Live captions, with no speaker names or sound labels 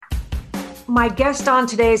My guest on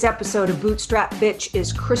today's episode of Bootstrap Bitch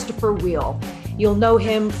is Christopher Wheel. You'll know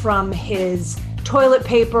him from his toilet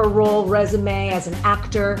paper roll resume as an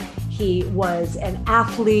actor. He was an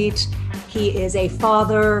athlete. He is a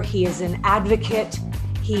father. He is an advocate.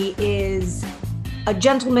 He is a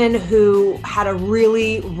gentleman who had a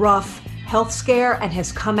really rough health scare and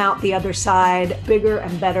has come out the other side bigger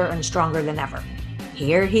and better and stronger than ever.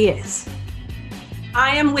 Here he is.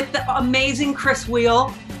 I am with the amazing Chris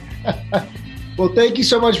Wheel. Well, thank you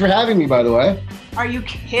so much for having me, by the way. Are you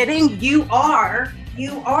kidding? You are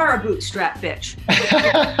a bootstrap bitch.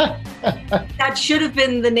 That should have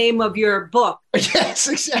been the name of your book. Yes,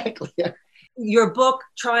 exactly. Your book,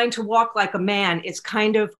 Trying to Walk Like a Man, is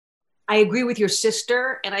kind of, I agree with your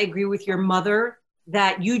sister and I agree with your mother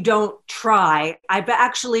that you don't try. I've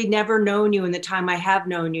actually never known you in the time I have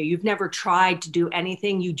known you. You've never tried to do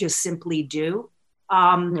anything. You just simply do.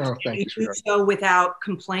 Oh, thank you you. do so without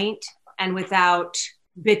complaint and without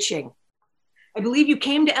bitching. I believe you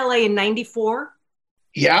came to LA in 94.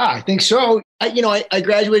 Yeah, I think so. I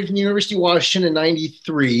graduated from the University of Washington in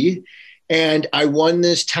 93, and I won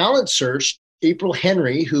this talent search. April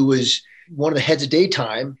Henry, who was one of the heads of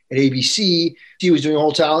daytime at ABC, she was doing a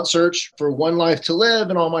whole talent search for One Life to Live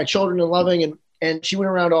and All My Children and Loving. And she went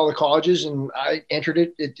around to all the colleges, and I entered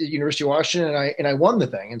it at the University of Washington, and I won the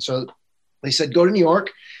thing. And so they said, go to New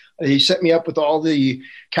York. They set me up with all the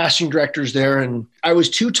casting directors there. And I was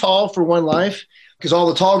too tall for One Life because all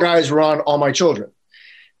the tall guys were on All My Children.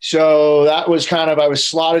 So that was I was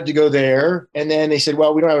slotted to go there. And then they said,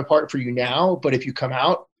 well, we don't have a part for you now, but if you come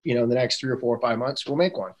out, in the next 3 or 4 or 5 months, we'll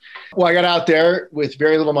make one. Well, I got out there with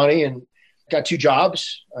very little money and got 2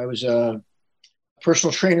 jobs. I was a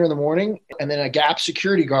personal trainer in the morning and then a Gap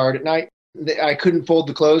security guard at night. I couldn't fold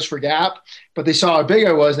the clothes for Gap, but they saw how big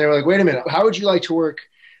I was and they were like, wait a minute, how would you like to work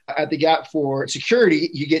at the Gap for security?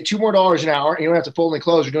 You get $2 more an hour and you don't have to fold any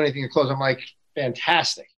clothes or do anything to clothes. I'm like,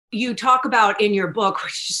 fantastic. You talk about in your book,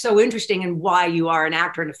 which is so interesting, and why you are an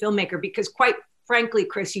actor and a filmmaker, because quite frankly,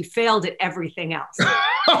 Chris, you failed at everything else.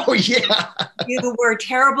 Oh, yeah. You were a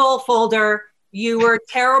terrible folder. You were a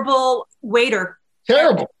terrible waiter.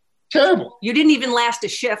 Terrible. You didn't even last a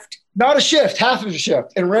shift. Not a shift, half of a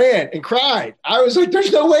shift, and ran and cried. I was like,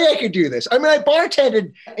 there's no way I could do this. I mean, I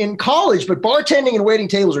bartended in college, but bartending and waiting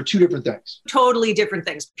tables are 2 different things. Totally different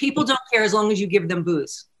things. People don't care as long as you give them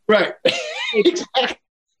booze. Right. Exactly.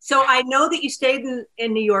 So I know that you stayed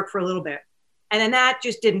in New York for a little bit, and then that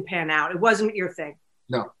just didn't pan out. It wasn't your thing.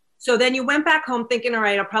 No. So then you went back home thinking, all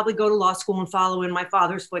right, I'll probably go to law school and follow in my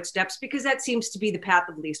father's footsteps because that seems to be the path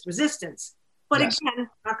of least resistance. But Yes. Again,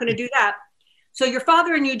 not going to do that. So your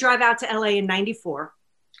father and you drive out to LA in 94.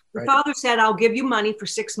 Your Right. father said, I'll give you money for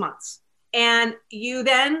 6 months. And you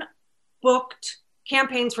then booked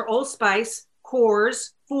campaigns for Old Spice,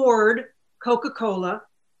 Coors, Ford, Coca-Cola.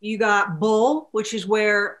 You got Bull, which is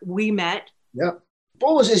where we met. Yeah.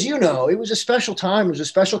 Bull was, as you know, it was a special time. It was a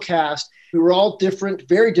special cast. We were all different,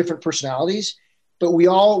 very different personalities, but we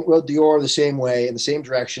all rode the oar the same way in the same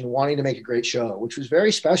direction, wanting to make a great show, which was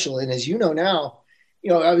very special. And as you know now,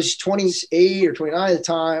 I was 28 or 29 at the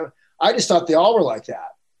time. I just thought they all were like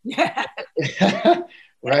that. Yeah.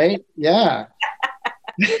 Right? Yeah.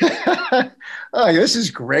 Oh, this is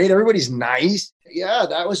great. Everybody's nice. Yeah,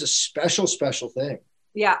 that was a special, special thing.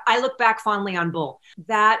 Yeah, I look back fondly on Bull.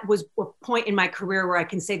 That was a point in my career where I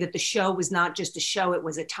can say that the show was not just a show, it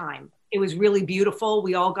was a time. It was really beautiful.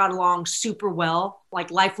 We all got along super well,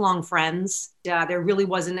 like lifelong friends. There really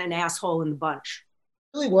wasn't an asshole in the bunch.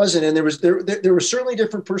 It really wasn't. And there were certainly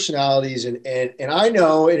different personalities. And I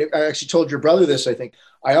know, and I actually told your brother this, I think.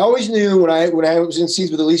 I always knew when I was in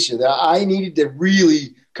scenes with Alicia that I needed to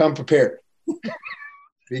really come prepared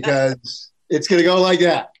because it's going to go like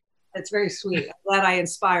that. That's very sweet. I'm glad I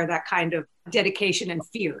inspire that kind of dedication and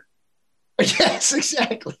fear. Yes,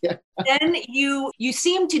 exactly. Then you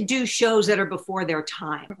seem to do shows that are before their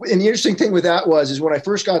time. And the interesting thing with that is when I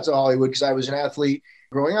first got to Hollywood, because I was an athlete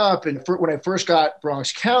growing up, and when I first got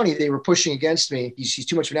Bronx County, they were pushing against me. He's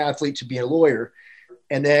too much of an athlete to be a lawyer.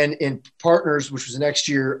 And then in Partners, which was the next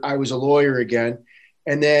year, I was a lawyer again.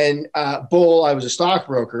 And then Bull, I was a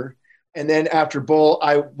stockbroker. And then after Bull,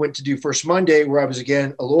 I went to do First Monday, where I was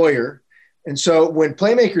again a lawyer. And so when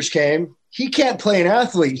Playmakers came, he can't play an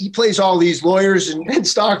athlete. He plays all these lawyers and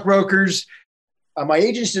stockbrokers. My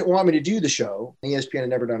agents didn't want me to do the show. ESPN had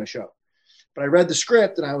never done a show. But I read the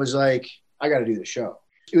script and I was like, I got to do the show.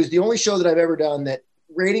 It was the only show that I've ever done that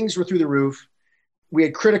ratings were through the roof. We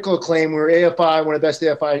had critical acclaim. We were AFI, one of the best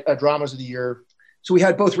AFI dramas of the year. So we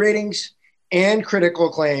had both ratings and critical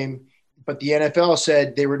acclaim. But the NFL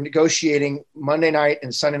said they were negotiating Monday night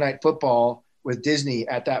and Sunday night football with Disney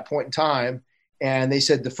at that point in time. And they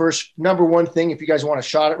said the first number one thing, if you guys want a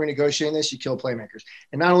shot at renegotiating this, you kill playmakers.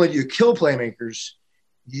 And not only do you kill playmakers,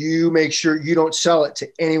 you make sure you don't sell it to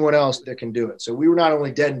anyone else that can do it. So we were not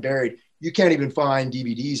only dead and buried. You can't even find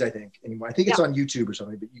DVDs, I think, anymore. I think it's on YouTube or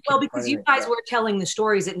something. But you can't because you guys were telling the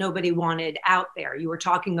stories that nobody wanted out there. You were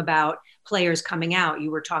talking about players coming out.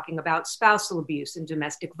 You were talking about spousal abuse and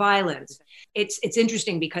domestic violence. It's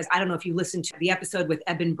interesting because I don't know if you listened to the episode with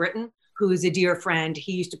Eben Britton, who is a dear friend.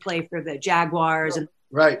 He used to play for the Jaguars.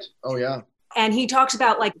 Right. Oh, yeah. And he talks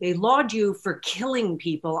about like they laud you for killing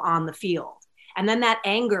people on the field. And then that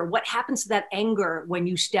anger, what happens to that anger when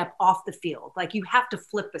you step off the field? Like you have to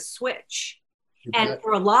flip a switch. And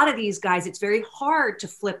for a lot of these guys, it's very hard to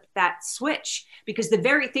flip that switch because the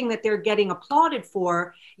very thing that they're getting applauded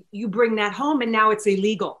for, you bring that home and now it's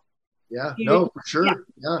illegal. Yeah, for sure.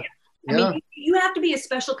 Yeah. I mean, you have to be a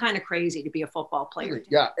special kind of crazy to be a football player.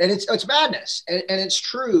 Yeah, and it's madness. And it's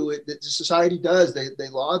true that the society does. They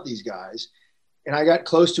laud these guys. And I got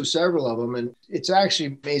close to several of them. And it's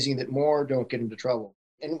actually amazing that more don't get into trouble.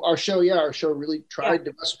 And our show really tried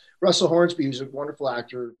to. Russell Hornsby, who's a wonderful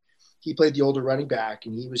actor, he played the older running back.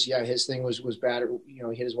 And he was, his thing was bad. He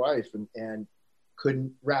hit his wife and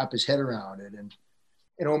couldn't wrap his head around it. And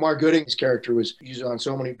Omar Gooding's character was on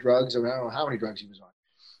so many drugs. I don't know how many drugs he was on.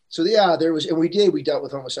 So there was, and we dealt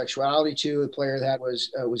with homosexuality too. A player that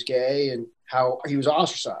was gay and how he was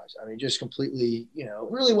ostracized. I mean, just completely, it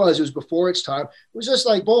was before its time. It was just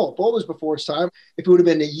like Bull. Bull was before its time. If it would have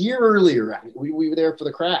been a year earlier, we were there for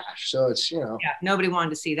the crash. So it's, Yeah, nobody wanted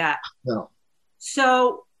to see that. No.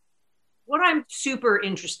 So what I'm super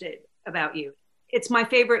interested about you, it's my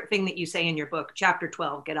favorite thing that you say in your book, chapter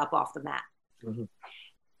 12, Get Up Off the Mat. Mm-hmm.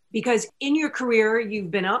 Because in your career,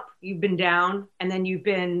 you've been up, you've been down, and then you've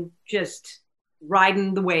been just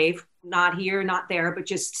riding the wave, not here, not there, but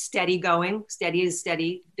just steady going, steady as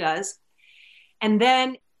steady does. And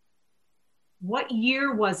then what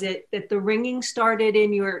year was it that the ringing started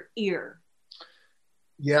in your ear?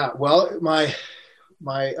 Yeah, well, my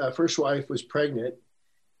first wife was pregnant.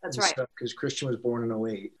 That's right. Because Christian was born in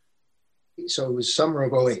 08. So it was summer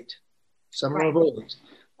of 08. Of 08.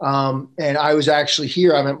 And I was actually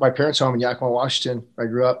here. I'm at my parents' home in Yakima, Washington. I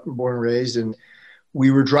grew up, born and raised, and we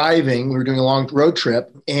were driving. We were doing a long road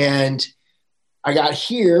trip, and I got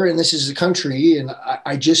here, and this is the country, and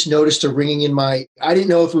I just noticed a ringing in I didn't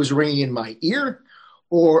know if it was ringing in my ear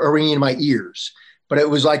or a ringing in my ears, but it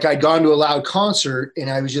was like I'd gone to a loud concert, and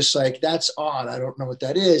I was just like, that's odd. I don't know what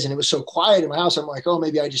that is. And it was so quiet in my house. I'm like, oh,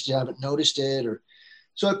 maybe I just haven't noticed it, or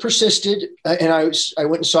so it persisted. And I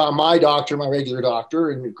went and saw my doctor, my regular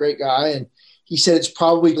doctor, and a great guy. And he said, it's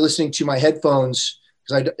probably listening to my headphones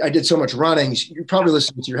because I did so much running. You're probably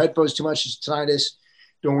listening to your headphones too much. It's tinnitus.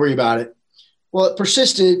 Don't worry about it. Well, it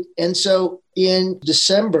persisted. And so in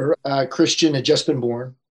December, Christian had just been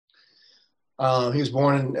born. He was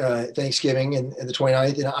born on Thanksgiving and the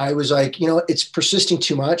 29th. And I was like, it's persisting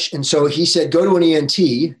too much. And so he said, go to an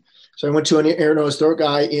ENT. So I went to an ear, nose, throat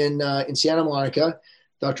guy in Santa Monica,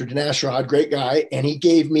 Dr. Dinesh Rod, great guy. And he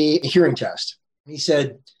gave me a hearing test. He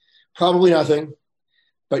said, probably nothing,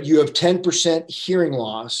 but you have 10% hearing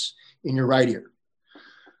loss in your right ear.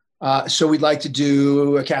 So we'd like to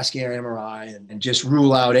do a CAT scan, MRI, and just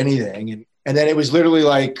rule out anything. And then it was literally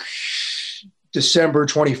like December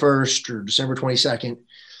 21st or December 22nd.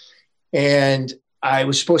 And I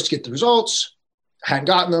was supposed to get the results. Hadn't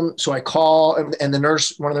gotten them. So I call and one of the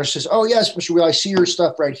nurses says, oh yes, Mr. Wheel, I see your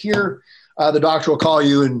stuff right here. The doctor will call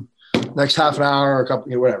you in the next half an hour or a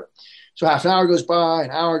couple, whatever. So half an hour goes by, an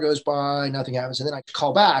hour goes by, nothing happens. And then I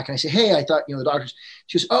call back and I say, hey, I thought, the doctor's,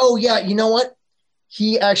 she goes, oh yeah, you know what?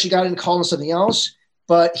 He actually got in calling something else,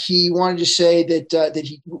 but he wanted to say that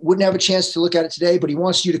he wouldn't have a chance to look at it today, but he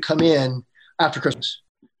wants you to come in after Christmas.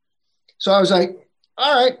 So I was like,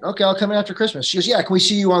 all right, okay, I'll come in after Christmas. She goes, yeah, can we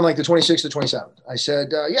see you on like the 26th or 27th? I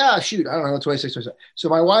said, yeah, shoot, I don't know, 26th, 27th. So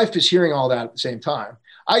my wife is hearing all that at the same time.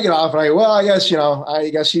 I get off and I go, well, I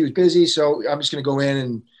guess he was busy, so I'm just going to go in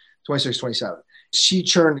and 26th, 27th. She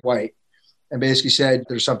turned white and basically said,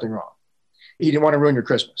 there's something wrong. He didn't want to ruin your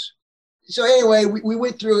Christmas. So anyway, we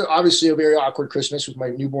went through obviously a very awkward Christmas with my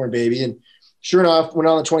newborn baby. And sure enough, went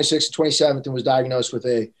on the 26th and 27th and was diagnosed with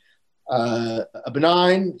a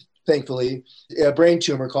benign, thankfully, a brain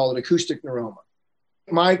tumor called an acoustic neuroma.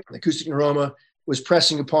 My acoustic neuroma was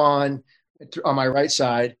pressing upon on my right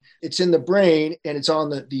side. It's in the brain and it's on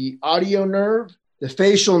the audio nerve, the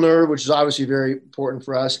facial nerve, which is obviously very important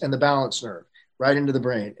for us, and the balance nerve right into the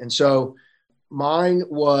brain. And so mine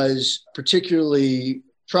was particularly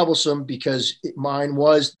troublesome because it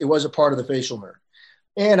was a part of the facial nerve.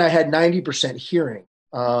 And I had 90% hearing.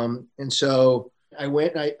 And so I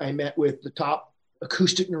went and I met with the top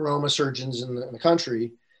acoustic neuroma surgeons in the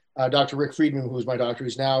country, Dr. Rick Friedman, who was my doctor,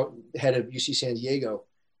 who's now head of UC San Diego.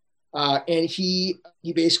 And he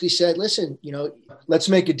basically said, listen, let's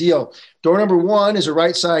make a deal. Door number one is a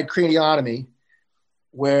right side craniotomy,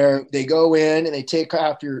 where they go in and they take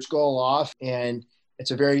half your skull off, and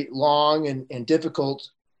it's a very long and difficult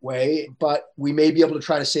way, but we may be able to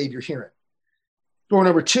try to save your hearing. Door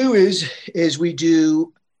number two is we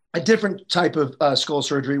do a different type of skull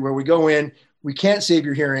surgery where we go in, we can't save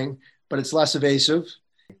your hearing, but it's less invasive.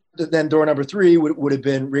 Then door number three would have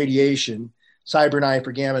been radiation, CyberKnife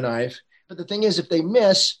or Gamma Knife. But the thing is, if they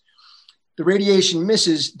miss, the radiation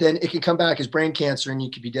misses, then it can come back as brain cancer and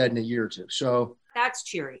you could be dead in a year or two. So that's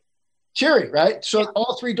cheery. Cheery, right? So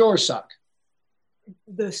all three doors suck.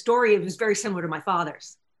 The story was very similar to my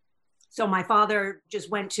father's. So my father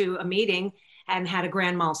just went to a meeting and had a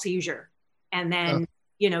grand mal seizure. And then,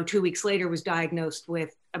 2 weeks later was diagnosed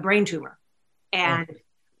with a brain tumor. And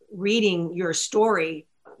reading your story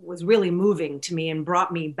was really moving to me and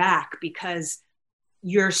brought me back, because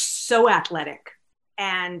you're so athletic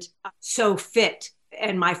and so fit.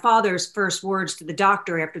 And my father's first words to the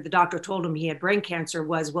doctor after the doctor told him he had brain cancer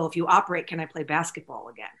was, well, if you operate, can I play basketball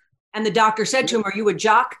again? And the doctor said to him, are you a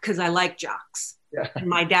jock? Because I like jocks. Yeah. And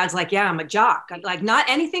my dad's like, yeah, I'm a jock. Like, not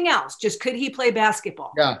anything else. Just could he play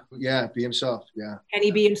basketball? Yeah, be himself. Yeah. Can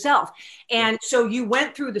he be himself? And so you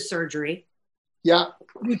went through the surgery. Yeah.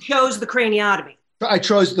 You chose the craniotomy. I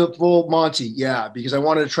chose the full Monty, because I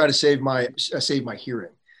wanted to try to save my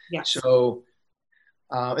hearing. Yes. So,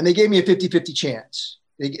 and they gave me a 50-50 chance.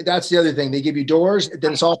 That's the other thing. They give you doors,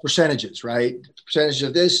 then it's all percentages, right? Percentage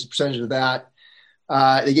of this, percentage of that.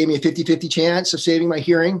 They gave me a 50-50 chance of saving my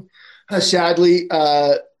hearing. Sadly,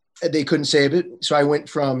 they couldn't save it. So I went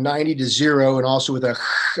from 90 to 0, and also with a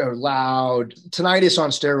loud tinnitus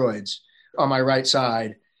on steroids on my right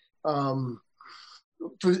side.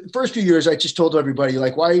 For the first few years, I just told everybody,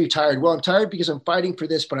 like, why are you tired? Well, I'm tired because I'm fighting for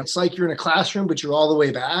this, but it's like you're in a classroom, but you're all the way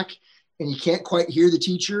back and you can't quite hear the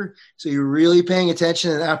teacher. So you're really paying attention.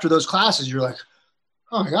 And after those classes, you're like,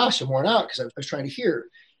 oh my gosh, I'm worn out because I was trying to hear.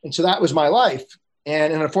 And so that was my life.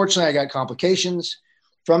 And unfortunately, I got complications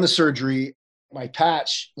from the surgery. My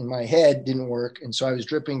patch in my head didn't work. And so I was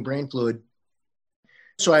dripping brain fluid.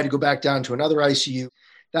 So I had to go back down to another ICU.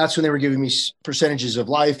 That's when they were giving me percentages of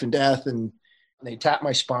life and death, and they tapped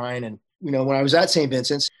my spine. And, when I was at St.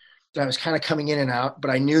 Vincent's, I was kind of coming in and out, but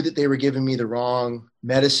I knew that they were giving me the wrong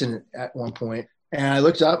medicine at one point. And I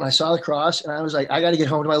looked up and I saw the cross and I was like, I got to get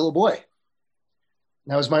home to my little boy. And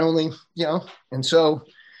that was my only, and so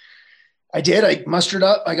I did. I mustered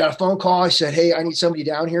up. I got a phone call. I said, hey, I need somebody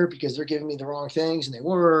down here because they're giving me the wrong things. And they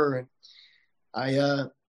were. And I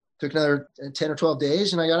took another 10 or 12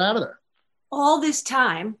 days and I got out of there. All this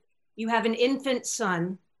time, you have an infant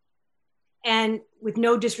son. And with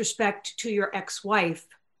no disrespect to your ex-wife,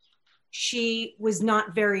 she was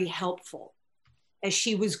not very helpful as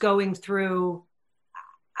she was going through.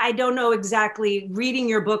 I don't know exactly. Reading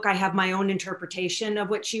your book, I have my own interpretation of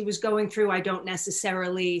what she was going through. I don't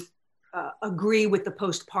necessarily agree with the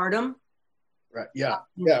postpartum. Right. Yeah.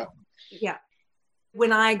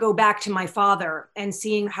 When I go back to my father and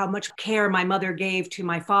seeing how much care my mother gave to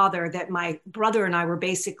my father, that my brother and I were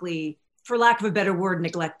basically, for lack of a better word,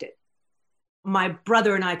 neglected. My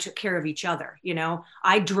brother and I took care of each other.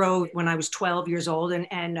 I drove when I was 12 years old,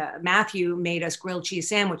 and Matthew made us grilled cheese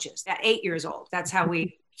sandwiches at 8 years old. That's how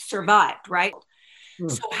we survived, right?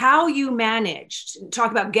 So how you managed,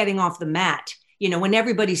 talk about getting off the mat, when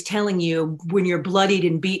everybody's telling you when you're bloodied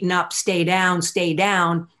and beaten up, stay down,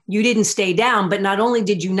 you didn't stay down. But not only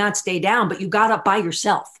did you not stay down, but you got up by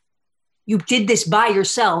yourself. You did this by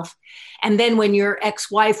yourself. And then when your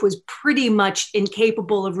ex-wife was pretty much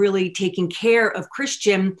incapable of really taking care of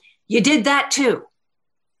Christian, you did that too.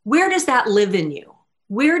 Where does that live in you?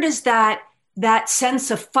 Where does that sense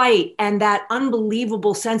of fight and that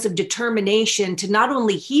unbelievable sense of determination to not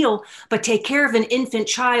only heal, but take care of an infant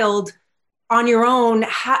child on your own,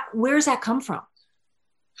 where does that come from?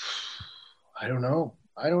 I don't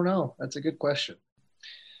know. That's a good question.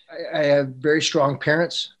 I have very strong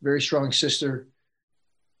parents, very strong sister.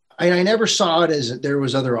 I never saw it as there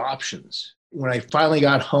was other options. When I finally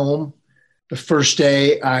got home, the first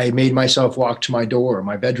day I made myself walk to my door,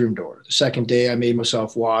 my bedroom door. The second day I made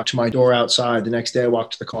myself walk to my door outside. The next day I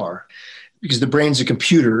walked to the car, because the brain's a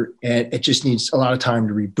computer and it just needs a lot of time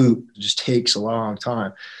to reboot. It just takes a long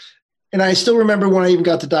time. And I still remember when I even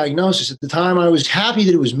got the diagnosis. At the time I was happy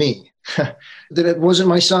that it was me. that it wasn't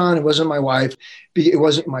my son, it wasn't my wife, it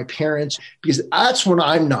wasn't my parents, because that's when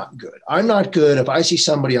I'm not good. I'm not good if I see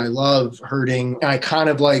somebody I love hurting, and I kind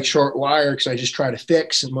of like short wire because I just try to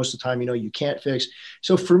fix. And most of the time, you can't fix.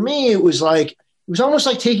 So for me, it was almost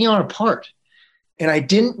like taking on a part. And I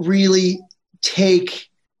didn't really take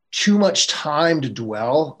too much time to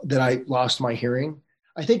dwell that I lost my hearing.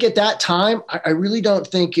 I think at that time, I really don't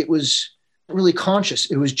think it was really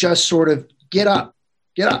conscious. It was just sort of get up,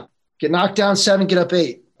 get knocked down 7, get up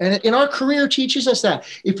 8. And in our career teaches us that.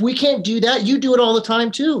 If we can't do that, you do it all the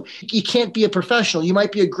time too. You can't be a professional. You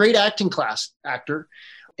might be a great acting class actor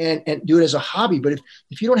and do it as a hobby. But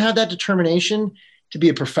if you don't have that determination to be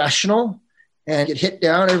a professional and get hit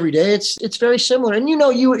down every day, it's very similar. And you'd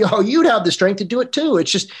have the strength to do it too.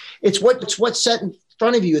 It's what's set in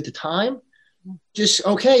front of you at the time. Just,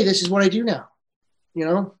 okay, this is what I do now,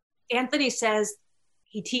 Anthony says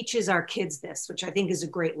he teaches our kids this, which I think is a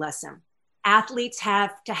great lesson. Athletes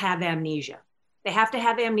have to have amnesia. They have to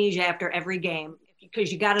have amnesia after every game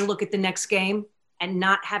because you got to look at the next game and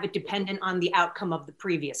not have it dependent on the outcome of the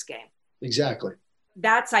previous game. Exactly.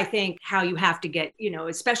 That's, I think, how you have to get,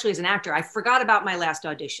 especially as an actor. I forgot about my last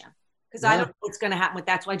audition because I don't know what's going to happen with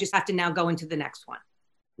that. So I just have to now go into the next one.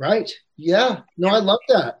 Right. Yeah. No, I love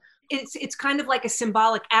that. It's kind of like a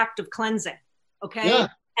symbolic act of cleansing. Okay. Yeah.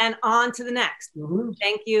 And on to the next. Mm-hmm.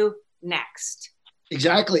 Thank you. Next.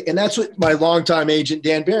 Exactly. And that's what my longtime agent,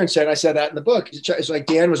 Dan Barron, said. I said that in the book. It's like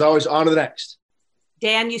Dan was always on to the next.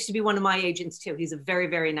 Dan used to be one of my agents too. He's a very,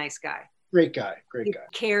 very nice guy. Great guy. He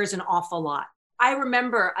cares an awful lot. I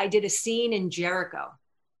remember I did a scene in Jericho.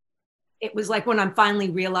 It was like when I'm finally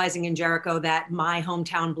realizing in Jericho that my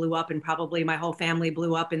hometown blew up and probably my whole family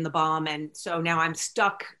blew up in the bomb. And so now I'm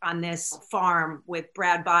stuck on this farm with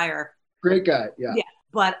Brad Beyer. Great guy. Yeah.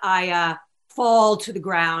 But I fall to the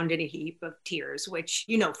ground in a heap of tears, which,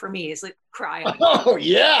 for me is like crying. Oh,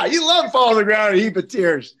 yeah. You love falling to the ground in a heap of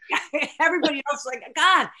tears. Everybody else is like,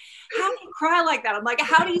 God, how do you cry like that? I'm like,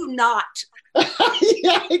 how do you not?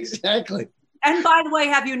 Yeah, exactly. And by the way,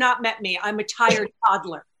 have you not met me? I'm a tired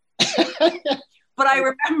toddler. But I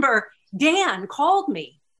remember Dan called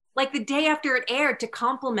me like the day after it aired to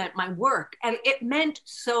compliment my work. And it meant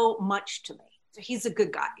so much to me. So he's a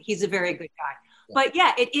good guy. He's a very good guy. But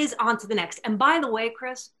yeah, it is on to the next. And by the way,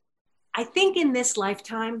 Chris, I think in this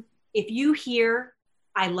lifetime, if you hear,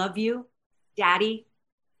 I love you, Daddy,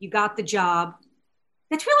 you got the job,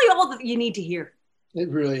 that's really all that you need to hear. It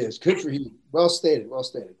really is. Good for you. Well stated.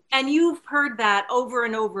 And you've heard that over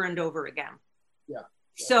and over and over again. Yeah.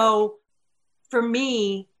 So for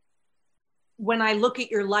me, when I look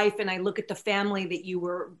at your life and I look at the family that you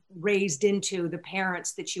were raised into, the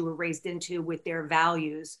parents that you were raised into with their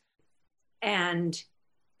values, and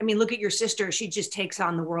I mean, look at your sister. She just takes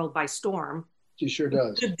on the world by storm. She sure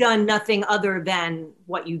does. You've done nothing other than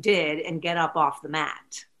what you did and get up off the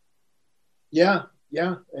mat. Yeah.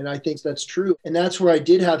 And I think that's true. And that's where I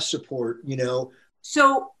did have support,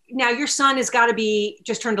 So now your son has got to be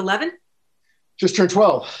just turned 11? Just turned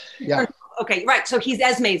 12. Yeah. Okay, right. So he's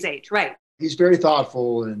Esme's age, right? He's very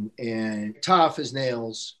thoughtful and tough as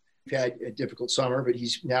nails. He had a difficult summer, but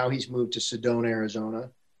he's moved to Sedona, Arizona.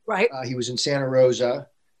 Right. He was in Santa Rosa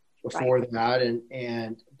before that,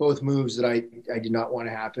 and both moves that I did not want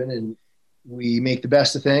to happen. And we make the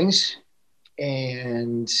best of things.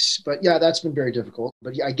 But yeah, that's been very difficult.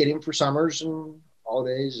 But I get him for summers and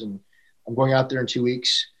holidays, and I'm going out there in 2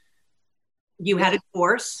 weeks. You had a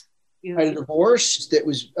divorce? I had a divorce that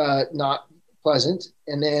was not pleasant.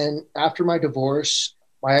 And then after my divorce,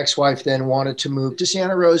 my ex-wife then wanted to move to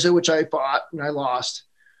Santa Rosa, which I fought and I lost.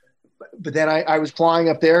 But then I was flying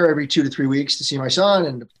up there every 2 to 3 weeks to see my son,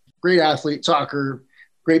 and great athlete, soccer,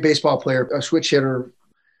 great baseball player, a switch hitter.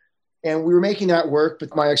 And we were making that work.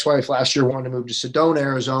 But my ex-wife last year wanted to move to Sedona,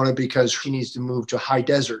 Arizona, because she needs to move to high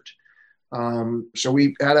desert. So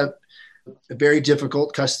we had a very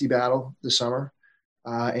difficult custody battle this summer.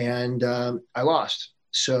 And I lost.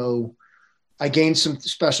 So I gained some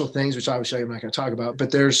special things, which obviously I'm not going to talk about, but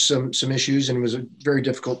there's some issues, and it was a very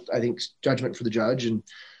difficult, I think, judgment for the judge. And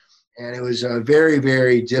it was a very,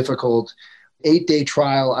 very difficult 8-day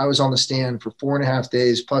trial. I was on the stand for 4.5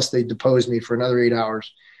 days, plus they deposed me for another 8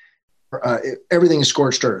 hours. Everything is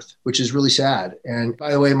scorched earth, which is really sad. And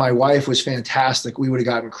by the way, my wife was fantastic. We would have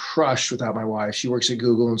gotten crushed without my wife. She works at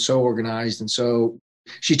Google and so organized. And so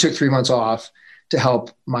she took 3 months off to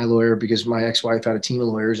help my lawyer because my ex-wife had a team of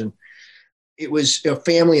lawyers, and it was a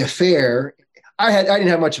family affair. I didn't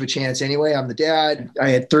have much of a chance anyway. I'm the dad. I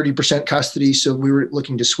had 30% custody. So we were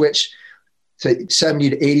looking to switch to 70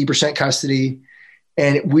 to 80% custody.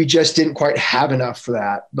 And we just didn't quite have enough for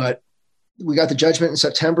that. But we got the judgment in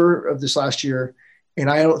September of this last year. And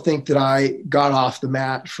I don't think that I got off the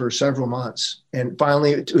mat for several months. And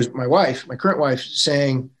finally, it was my wife, my current wife,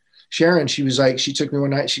 saying, Sharon, she was like, she took me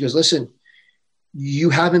one night. She goes, listen, you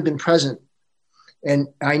haven't been present. And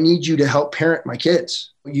I need you to help parent my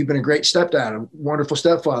kids. You've been a great stepdad, a wonderful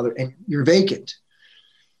stepfather, and you're vacant.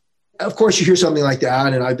 Of course, you hear something like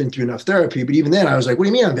that, and I've been through enough therapy. But even then, I was like, what do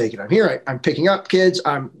you mean I'm vacant? I'm here. I'm picking up kids.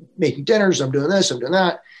 I'm making dinners. I'm doing this. I'm doing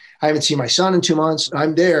that. I haven't seen my son in 2 months.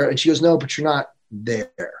 I'm there. And she goes, no, but you're not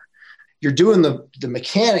there. You're doing the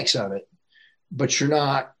mechanics of it, but you're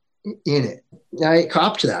not in it. And I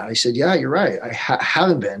copped to that. I said, yeah, you're right. I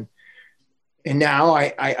haven't been. And now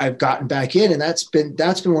I've gotten back in, and that's been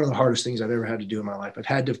one of the hardest things I've ever had to do in my life. I've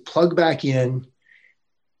had to plug back in,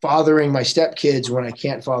 fathering my stepkids when I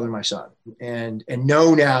can't father my son, and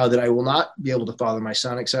know now that I will not be able to father my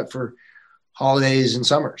son except for holidays and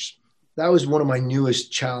summers. That was one of my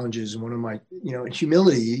newest challenges, and one of my,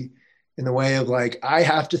 humility in the way of like, I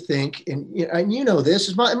have to think, and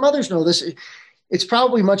this, my mothers know this. It's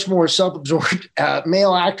probably much more self-absorbed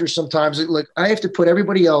male actors sometimes. Like, I have to put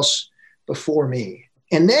everybody else before me.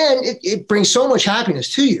 And then it brings so much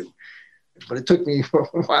happiness to you. But it took me a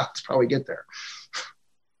while to probably get there.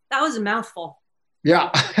 That was a mouthful.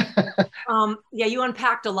 Yeah. Yeah, you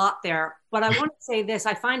unpacked a lot there. But I want to say this.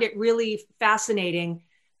 I find it really fascinating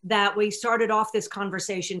that we started off this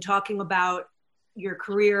conversation talking about your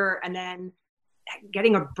career and then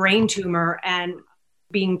getting a brain tumor and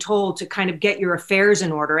being told to kind of get your affairs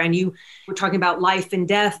in order. And you were talking about life and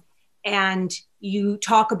death. And you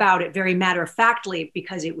talk about it very matter-of-factly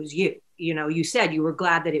because it was you. You said you were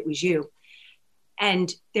glad that it was you.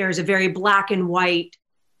 And there's a very black and white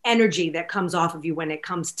energy that comes off of you when it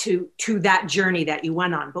comes to that journey that you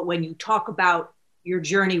went on. But when you talk about your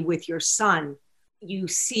journey with your son, you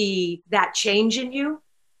see that change in you.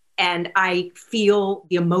 And I feel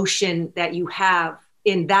the emotion that you have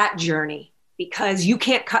in that journey because you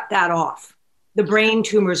can't cut that off. The brain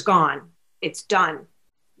tumor's gone. It's done.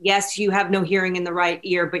 Yes, you have no hearing in the right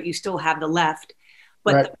ear, but you still have the left.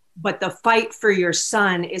 But right. But the fight for your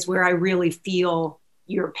son is where I really feel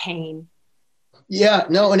your pain. Yeah,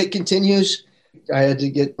 no, and it continues. I had to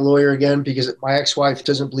get a lawyer again because my ex-wife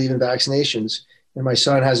doesn't believe in vaccinations, and my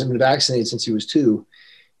son hasn't been vaccinated since he was 2.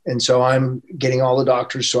 And so I'm getting all the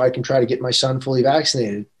doctors so I can try to get my son fully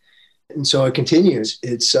vaccinated. And so it continues.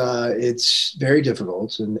 It's very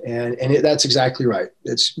difficult, and that's exactly right.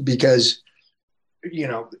 It's because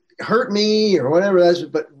hurt me or whatever that's,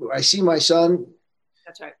 but I see my son.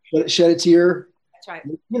 That's right. Shed a tear. That's right.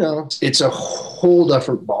 It's a whole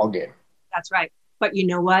different ballgame. That's right. But you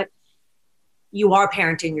know what? You are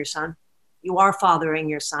parenting your son. You are fathering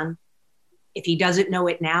your son. If he doesn't know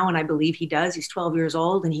it now, and I believe he does, he's 12 years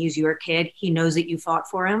old and he's your kid. He knows that you fought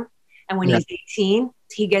for him. And when he's 18,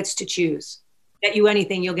 he gets to choose. Bet you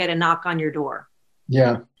anything, you'll get a knock on your door.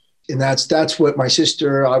 Yeah. And that's what my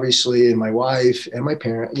sister, obviously, and my wife and my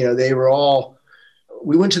parent, they were all,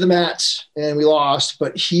 we went to the mats and we lost,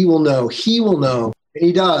 but he will know, and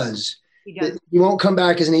he does. He won't come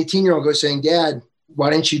back as an 18-year-old go saying, Dad, why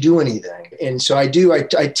didn't you do anything? And so I do, I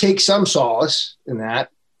take some solace in that.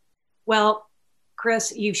 Well,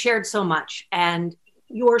 Chris, you've shared so much, and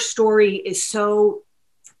your story is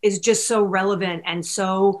just so relevant and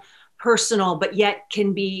so personal, but yet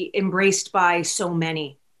can be embraced by so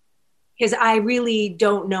many. Because I really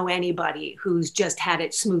don't know anybody who's just had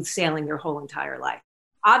it smooth sailing their whole entire life.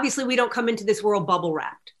 Obviously, we don't come into this world bubble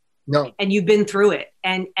wrapped. No. And you've been through it.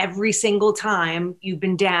 And every single time you've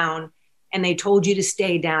been down and they told you to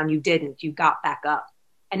stay down, you didn't. You got back up.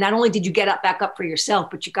 And not only did you get back up for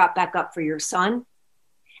yourself, but you got back up for your son.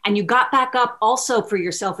 And you got back up also for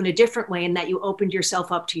yourself in a different way in that you opened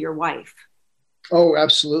yourself up to your wife. Oh,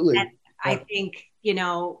 absolutely. And I think,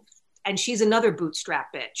 and she's another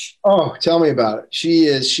bootstrap bitch. Oh, tell me about it. She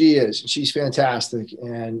is. She's fantastic.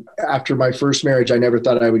 And after my first marriage, I never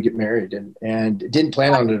thought I would get married and didn't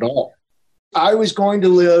plan on it at all. I was going to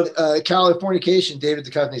live Californication, David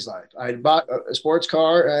Duchovny's life. I had bought a sports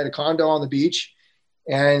car. I had a condo on the beach,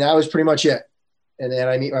 and that was pretty much it. And then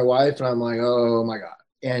I meet my wife, and I'm like, oh, my God.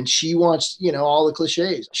 And she wants, all the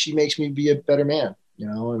cliches. She makes me be a better man,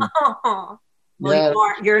 And,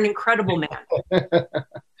 well, you're an incredible man.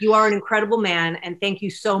 You are an incredible man. And thank you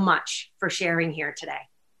so much for sharing here today.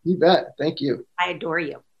 You bet. Thank you. I adore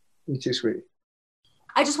you. You too, sweetie.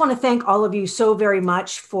 I just want to thank all of you so very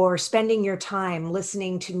much for spending your time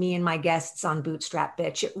listening to me and my guests on Bootstrap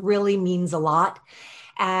Bitch. It really means a lot.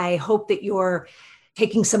 I hope that you're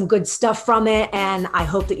taking some good stuff from it, and I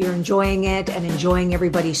hope that you're enjoying it and enjoying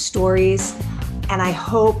everybody's stories. And I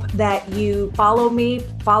hope that you follow me,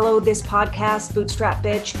 follow this podcast, Bootstrap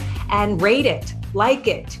Bitch, and rate it, like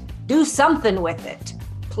it, do something with it.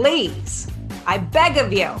 Please, I beg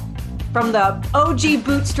of you, from the OG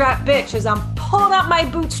Bootstrap Bitch, as I'm pulling up my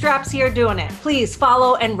bootstraps here doing it. Please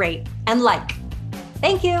follow and rate and like.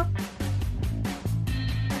 Thank you.